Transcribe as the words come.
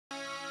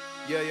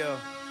Yeah.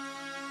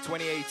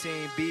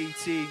 2018,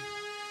 BET,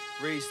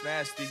 Reese,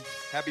 Nasty.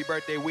 Happy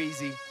birthday,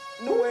 Wheezy.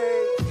 New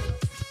way.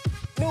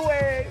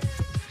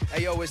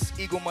 Hey yo, it's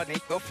Eagle Money,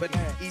 go for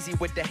easy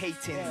with the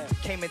hating.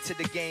 Came into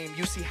the game,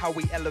 you see how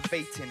we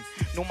elevating.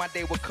 Knew my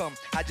day would come,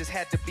 I just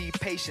had to be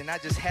patient. I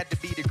just had to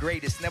be the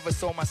greatest, never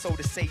sold my soul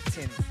to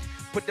Satan.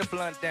 Put the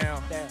blunt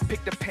down,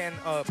 pick the pen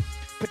up,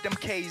 put them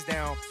K's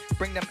down,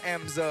 bring them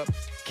M's up.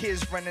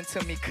 Kids running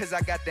to me cause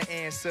I got the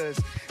answers.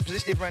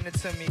 Just they running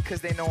to me cause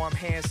they know I'm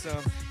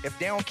handsome. If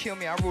they don't kill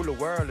me, I rule the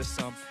world or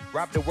some.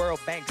 Rob the world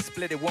bank,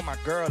 split it with my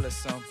girl or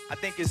some. I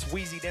think it's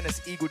Wheezy, then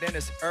it's Eagle, then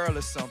it's Earl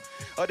or some.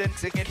 Other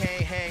than can't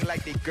hang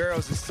like they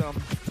girls or some.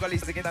 All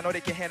these again, I know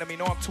they can handle me,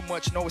 know I'm too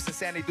much, know it's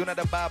insanity. Do not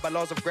abide by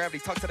laws of gravity.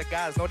 Talk to the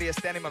guys, know they're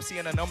standing. I'm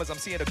seeing the numbers, I'm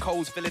seeing the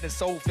codes, feel it in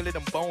soul, feel it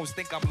in bones.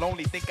 Think I'm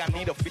lonely, think I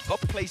need a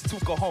place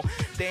to go home.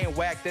 They ain't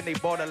whack, then they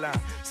borderline.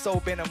 Soul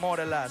been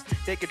immortalized.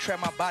 They can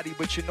trap my body,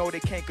 but you know they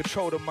can't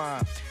control the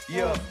mind.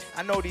 Yeah,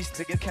 I know these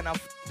tickets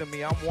cannot to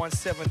me. I'm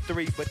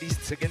 173, but these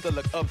tickets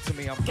look up to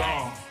me. I'm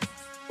gone.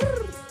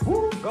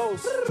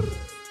 Ghost.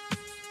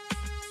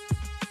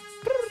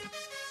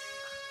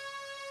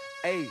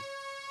 Hey,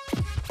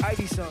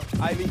 Ivy son.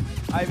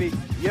 Ivy,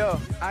 yeah.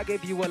 I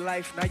gave you a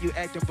life, now you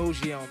acting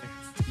bougie on me.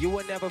 You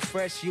were never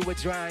fresh, you were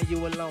dry and you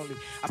were lonely.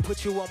 I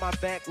put you on my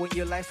back when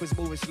your life was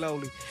moving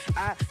slowly.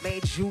 I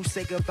made you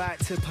say goodbye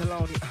to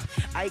Poloni.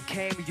 I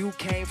came, you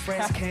came,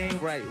 friends came,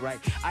 right.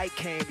 I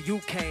came, you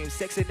came,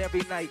 sexing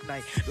every night.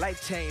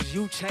 Life changed,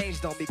 you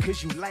changed on me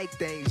cause you like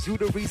things. You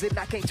the reason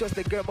I can't trust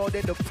a girl more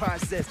than the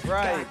process.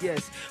 Right. God,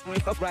 yes,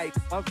 right,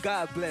 I'm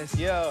God blessed.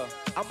 Yeah.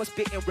 I'm a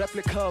spitting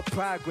replica of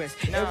progress.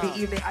 Every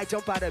evening I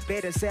jump out of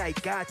bed and say I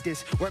got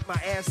this. Work my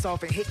ass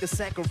off and hit the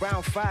sack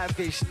around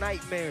 5-ish.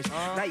 Nightmares.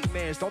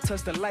 Don't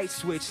touch the light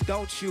switch,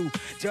 don't you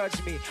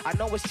judge me. I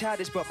know it's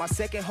childish, but my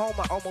second home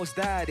I almost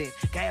died in.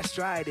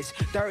 Gastritis.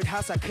 Third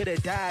house I could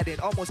have died in,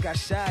 almost got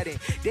shot in.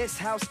 This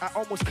house I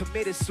almost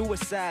committed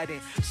suicide in.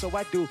 So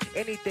I do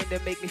anything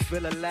to make me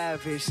feel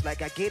alive-ish.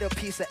 Like I get a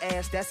piece of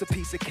ass, that's a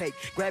piece of cake.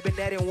 Grabbing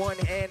that in one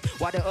hand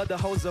while the other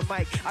holds a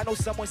mic. I know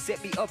someone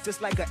set me up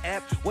just like an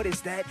app. What is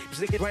that?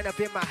 Just ran up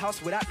in my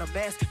house without no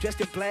mask,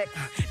 dressed in black.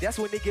 That's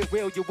when it get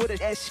real. You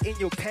would've ash in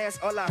your pants.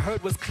 All I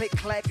heard was click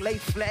clack, lay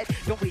flat,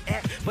 don't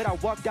react. But I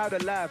walked out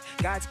alive,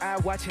 God's eye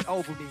watching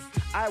over me.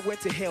 I went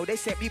to hell, they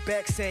sent me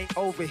back saying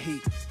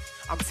overheat.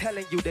 I'm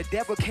telling you, the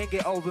devil can't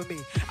get over me.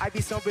 I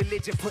be some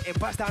religion putting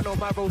bust down on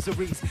my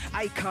rosaries.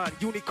 Icon,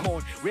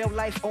 unicorn, real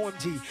life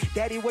OMG.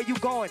 Daddy, where you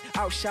going?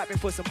 Out shopping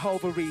for some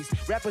hoveries.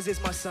 Rappers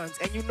is my sons,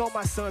 and you know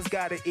my sons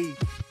gotta eat.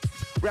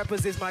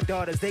 Rappers is my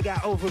daughters, they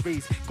got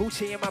ovaries.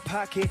 Gucci in my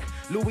pocket,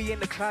 Louis in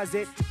the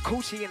closet,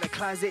 Coochie in the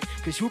closet,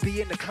 cause you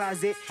be in the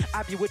closet.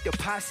 I be with the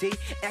posse,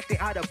 acting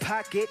out of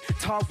pocket.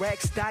 Tall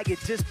rack style,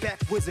 just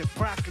backwards and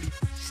broccoli.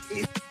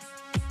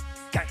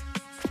 Gang.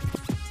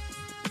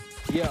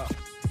 Yeah.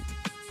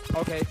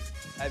 Okay.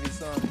 Ivy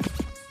son.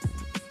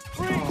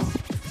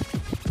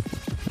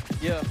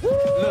 Yeah.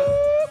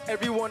 Look.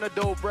 Everyone a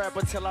dope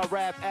rapper till I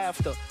rap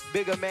after.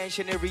 Bigger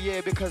mansion every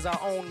year because I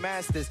own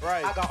masters.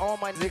 Right. I got all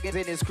my niggas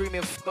in and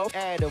screaming fuck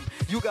Adam.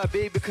 You got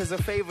big because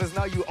of favors,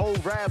 now you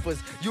old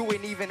rappers. You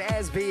ain't even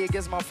as big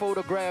as my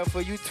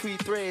photographer. You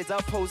tweet threads,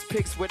 I post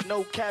pics with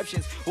no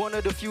captions. One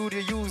of the few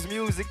to use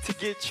music to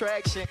get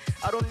traction.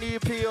 I don't need a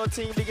PR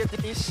team to get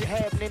this shit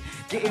happening.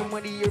 Getting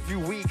money every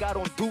week, I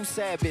don't do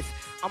Sabbath.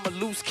 I'm a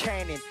loose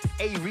cannon,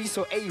 A-Reece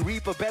or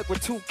A-Reaper back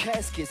with 2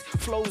 caskets.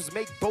 Flows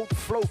make boat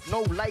float,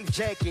 no life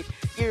jacket.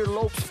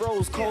 Earlobes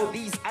froze, call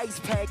these ice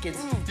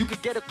packets. You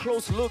could get a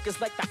close look,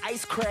 it's like the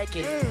ice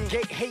cracking.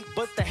 Get hate,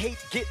 but the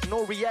hate get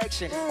no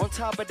reaction. On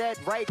top of that,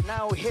 right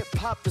now,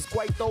 hip-hop is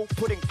quite though,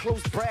 put in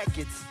close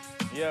brackets.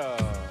 Yo,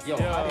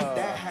 how did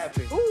that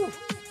happen?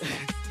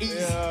 Easy.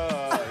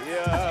 Yeah.